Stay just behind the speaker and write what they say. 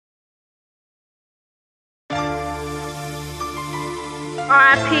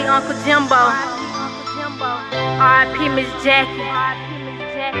R.I.P. Uncle Jimbo. R.I.P. Miss Jackie.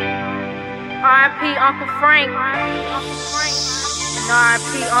 R.I.P. Uncle Frank. And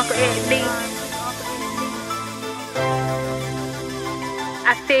R.I.P. Uncle Ed Lee.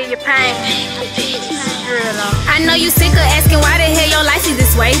 I feel your pain. I know you sick of asking why the hell your life is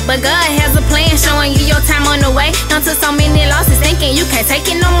this way, but God has a plan showing you your time on the way. Done took so many losses thinking you can't take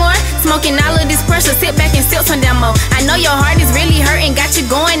it no more. Smoking all of this pressure, sit back and still some demo. I know your heart is really hurting, got you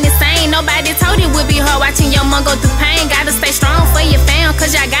going insane. Nobody told it would be hard watching your mom go through pain. Gotta stay strong for your fam,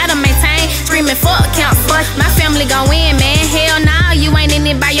 cause y'all gotta maintain. Screaming fuck counsel, my family gon' win, man. Hell nah, you ain't in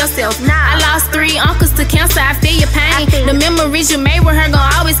it by yourself. I lost 3 uncles to cancer, I feel your pain. The memories you made with her gon'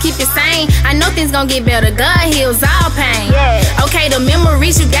 always keep you sane. I know things gon' get better, God heals all pain. Okay, the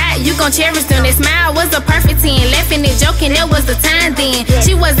memories you got, you gon' cherish them. That smile was a perfect 10, laughing and joking, that was the time then.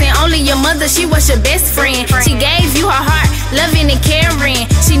 She wasn't only your mother, she was your best friend. She gave you her heart, loving and caring.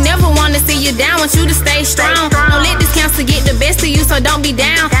 She never wanna see you down, want you to stay strong. Don't let this cancer get the best of you, so don't be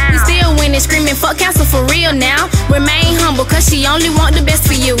down. We still winning, screaming fuck cancer for real now. Remain humble, cause she only want the best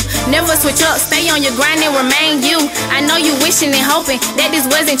for you. Never switch up, stay on your grind and remain you. I know you wishing and hoping that this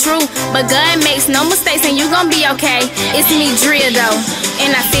wasn't true, but God makes no mistakes and you gon' be okay. It's me, DreaaDoe,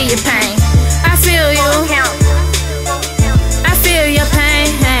 and I feel your pain. I feel you. I feel your pain.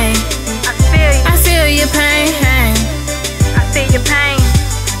 I feel your pain. I feel your pain.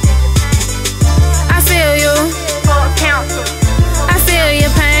 I feel you. Full counsel. I feel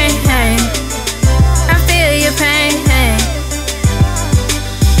your pain. I feel your pain.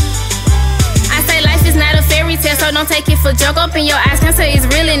 I say life is not a fairy tale, so don't take it for joke. Open your eyes, cancer is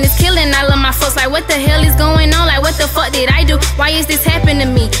real and it's killing all of my folks. Like what the hell is going on? Like what the fuck did I do? Why is this happening to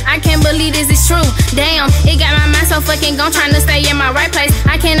me? I can't believe this is true. Damn, it got my mind so fucking gone, trying to stay in my right place.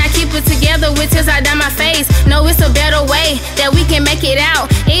 I cannot keep it together with tears out down my face. No, it's a better way that we can make it out.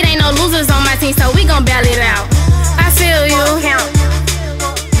 It ain't no losers on my team, so we gon' battle it out. I feel you.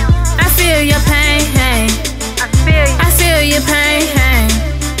 I feel your pain. I feel you. I feel your pain.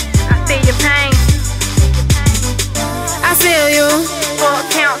 I feel your pain. I feel you. Full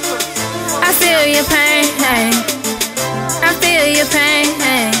counsel. I feel your pain. I feel your pain.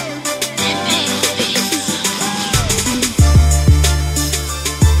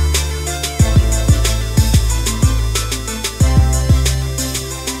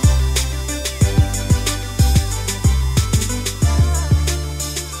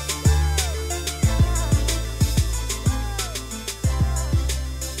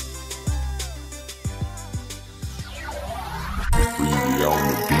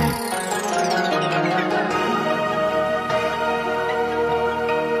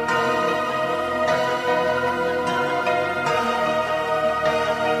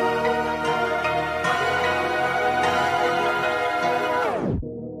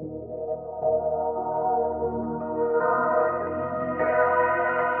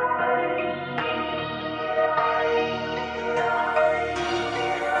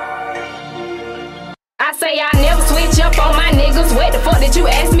 I say I never switch up on my niggas. What the fuck did you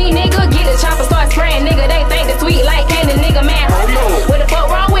ask me, nigga? Get a chopper, start spraying, nigga. They think they sweet like candy, nigga, man. What the fuck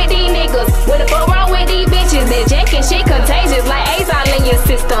wrong with these niggas? What the fuck wrong with these bitches? That jacking shit contagious like AIDS all in your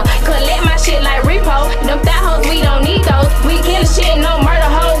system. Collect my shit like repo. Them thigh hoes, we don't need those. We kill shit, no murder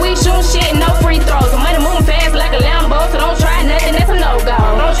hoe. We shoot shit, no free throws. The money moving fast like a Lambo, so don't try nothing, that's a no-go.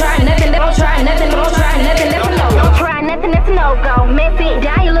 Don't try nothing, don't try nothing, don't try nothing, that's a no-go. Don't try nothing, that's a no-go. Man, sit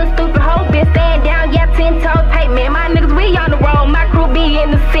down, you little stupid hoe. Bitch, stand down, yeah, 10 toes tight, man. My niggas, we on the road. My crew be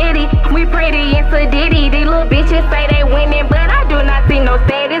in the city. We pretty and sedity. These little bitches say they winning, but I do not see no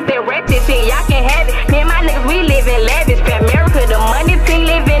status. That ratchet shit, y'all can have it. Man, my niggas, we live in lavish. Fat America, the money team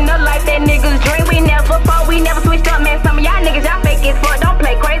living the life that niggas dream. We never fought, we never switched up, man. Some of y'all niggas, y'all fake as fuck. Don't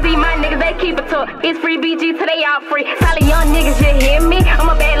play crazy, my niggas, they keep it tough. It's free BG till they all free. Solid young niggas, you hear me?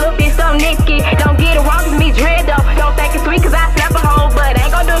 I'm a bad little bitch, so Nicky. Don't get it wrong, it's me, DreaaDoe. Don't think it's sweet, cause I slap a hoe, but I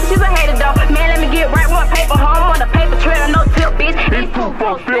ain't gon' do it, she's a hater, though. Man, let me get right, one paper home on the paper trail, no tip, bitch. It's 2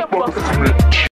 4 6